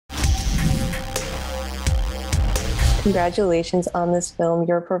Congratulations on this film.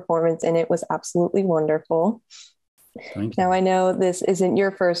 Your performance in it was absolutely wonderful. Thank Now, you. I know this isn't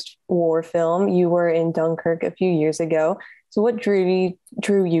your first war film. You were in Dunkirk a few years ago. So, what drew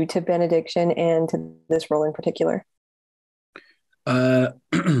you to Benediction and to this role in particular?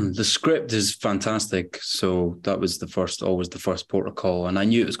 The script is fantastic. So that was always the first port of call. And I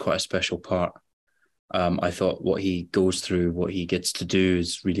knew it was quite a special part. I thought what he goes through, what he gets to do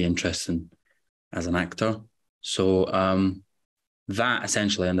is really interesting as an actor. So that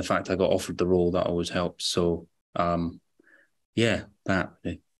essentially, and the fact I got offered the role, that always helps. So yeah, that.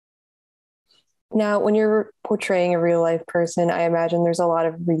 Now, when you're portraying a real life person, I imagine there's a lot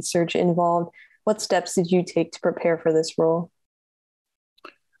of research involved. What steps did you take to prepare for this role?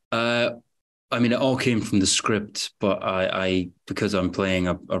 Uh, I mean, it all came from the script, but I because I'm playing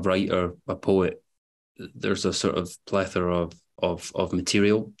a writer, a poet, there's a sort of plethora of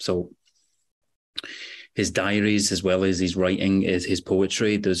material. So his diaries, as well as his writing, is his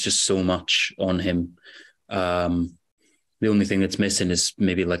poetry. There's just so much on him. The only thing that's missing is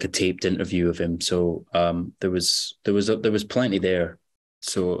maybe like a taped interview of him. So there was plenty there.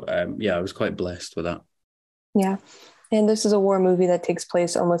 So yeah, I was quite blessed with that. Yeah. And this is a war movie that takes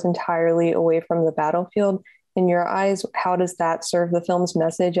place almost entirely away from the battlefield. In your eyes, how does that serve the film's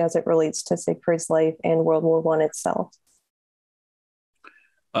message as it relates to Siegfried's life and World War One itself?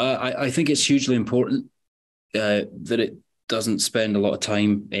 I think it's hugely important that it doesn't spend a lot of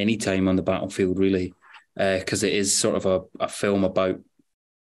time, any time on the battlefield, really, because it is sort of a film about,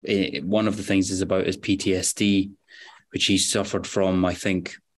 one of the things is about his PTSD, which he suffered from, I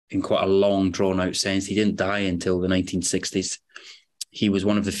think, in quite a long, drawn-out sense. He didn't die until the 1960s. He was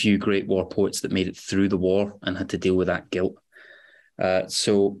one of the few great war poets that made it through the war and had to deal with that guilt.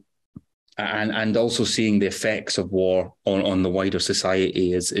 And also seeing the effects of war on the wider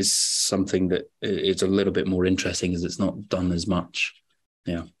society is something that is a little bit more interesting, as it's not done as much.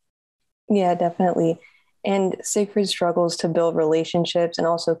 Yeah. Yeah, definitely. And Siegfried struggles to build relationships and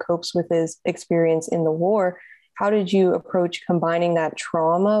also copes with his experience in the war. How did you approach combining that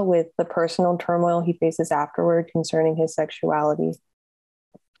trauma with the personal turmoil he faces afterward concerning his sexuality?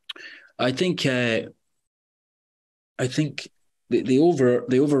 I think the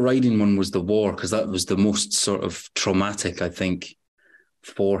overriding one was the war, because that was the most sort of traumatic, I think,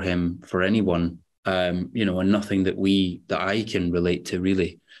 for him, for anyone, and nothing that I can relate to,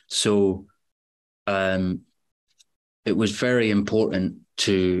 really. So it was very important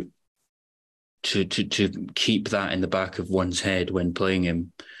to keep that in the back of one's head when playing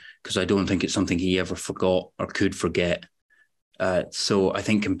him, because I don't think it's something he ever forgot or could forget. So I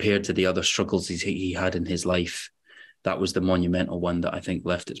think compared to the other struggles he had in his life, that was the monumental one that I think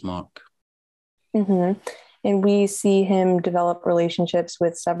left its mark. Mm-hmm. And we see him develop relationships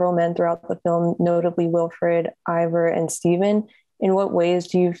with several men throughout the film, notably Wilfred, Ivor, and Stephen. In what ways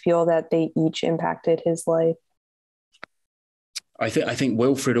do you feel that they each impacted his life? I think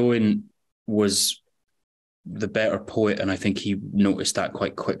Wilfred Owen was the better poet, and I think he noticed that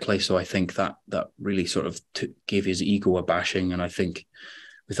quite quickly. So I think that really sort of gave his ego a bashing. And I think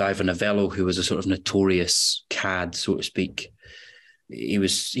with Ivor Novello, who was a sort of notorious cad, so to speak, he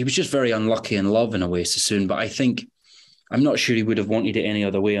was just very unlucky in love in a way, Sassoon. But I think, I'm not sure he would have wanted it any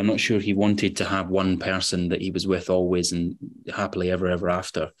other way. I'm not sure he wanted to have one person that he was with always and happily ever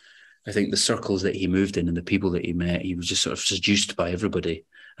after. I think the circles that he moved in and the people that he met, he was just sort of seduced by everybody.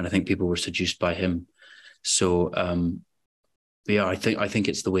 And I think people were seduced by him. So, yeah, I think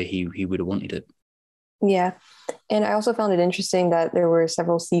it's the way he would have wanted it. Yeah. And I also found it interesting that there were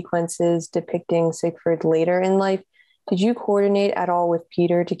several sequences depicting Siegfried later in life. Did you coordinate at all with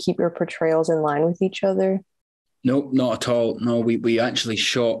Peter to keep your portrayals in line with each other? No, not at all. No, we actually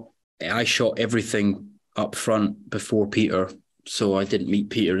I shot everything up front before Peter. So I didn't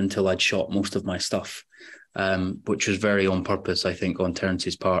meet Peter until I'd shot most of my stuff, which was very on purpose, I think, on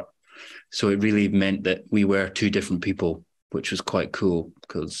Terence's part. So it really meant that we were two different people, which was quite cool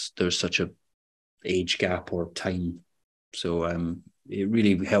because there's such a age gap or time. So it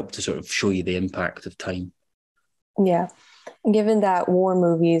really helped to sort of show you the impact of time. Yeah. Given that war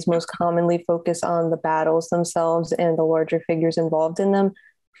movies most commonly focus on the battles themselves and the larger figures involved in them,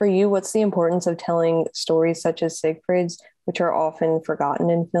 for you, what's the importance of telling stories such as Siegfried's, which are often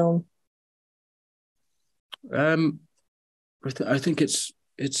forgotten in film? Um, I think it's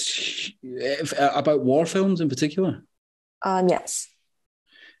about war films in particular. Yes.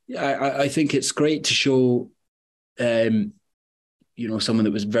 Yeah, I think it's great to show, someone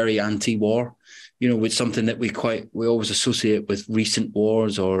that was very anti-war, with something that we always associate with recent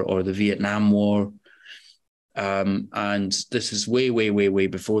wars or the Vietnam War. And this is way, way, way, way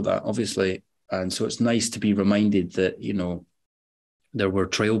before that, obviously. And so it's nice to be reminded that, you know, there were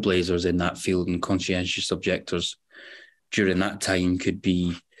trailblazers in that field, and conscientious objectors during that time could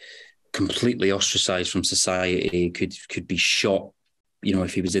be completely ostracized from society, could be shot. You know,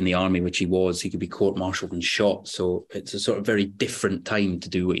 if he was in the army, which he was, he could be court-martialed and shot. So it's a sort of very different time to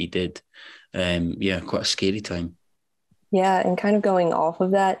do what he did. Quite a scary time. Yeah, and kind of going off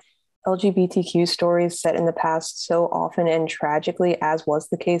of that, LGBTQ stories set in the past so often and tragically, as was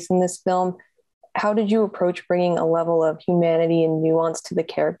the case in this film. How did you approach bringing a level of humanity and nuance to the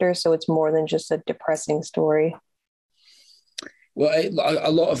character so it's more than just a depressing story? Well,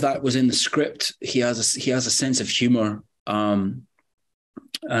 a lot of that was in the script. He has a sense of humor, and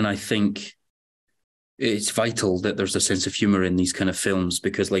I think it's vital that there's a sense of humor in these kind of films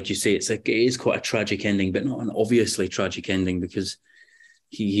because, like you say, it is quite a tragic ending, but not an obviously tragic ending because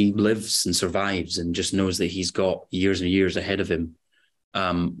he lives and survives and just knows that he's got years and years ahead of him.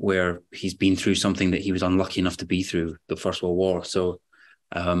 Where he's been through something that he was unlucky enough to be through, the First World War. So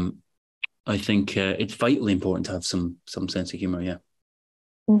I think it's vitally important to have some sense of humor, yeah.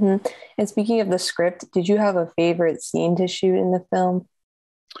 Mm-hmm. And speaking of the script, did you have a favorite scene to shoot in the film?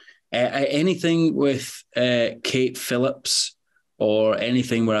 Anything with Kate Phillips or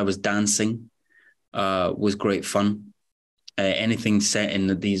anything where I was dancing was great fun. Anything set in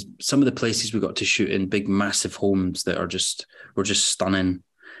some of the places we got to shoot in, big massive homes that were just stunning.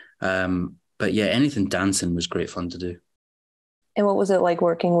 But yeah, anything dancing was great fun to do. And what was it like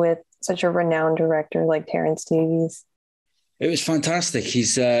working with such a renowned director like Terence Davies? It was fantastic.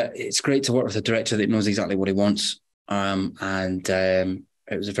 It's great to work with a director that knows exactly what he wants.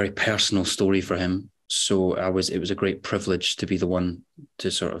 It was a very personal story for him. So it was a great privilege to be the one to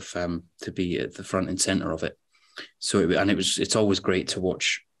sort of to be at the front and center of it. So it's always great to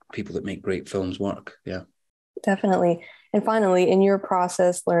watch people that make great films work. Yeah, definitely. And finally, in your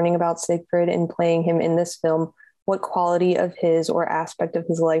process learning about Siegfried and playing him in this film, what quality of his or aspect of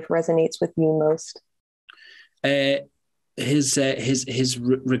his life resonates with you most? His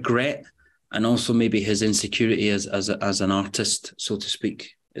regret and also maybe his insecurity as an artist, so to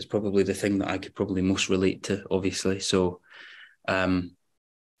speak, is probably the thing that I could probably most relate to. Obviously, so.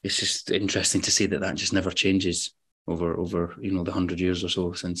 It's just interesting to see that just never changes over the 100 years or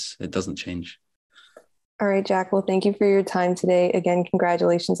so since it doesn't change. All right, Jack. Well, thank you for your time today. Again,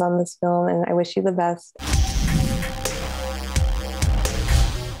 congratulations on this film, and I wish you the best.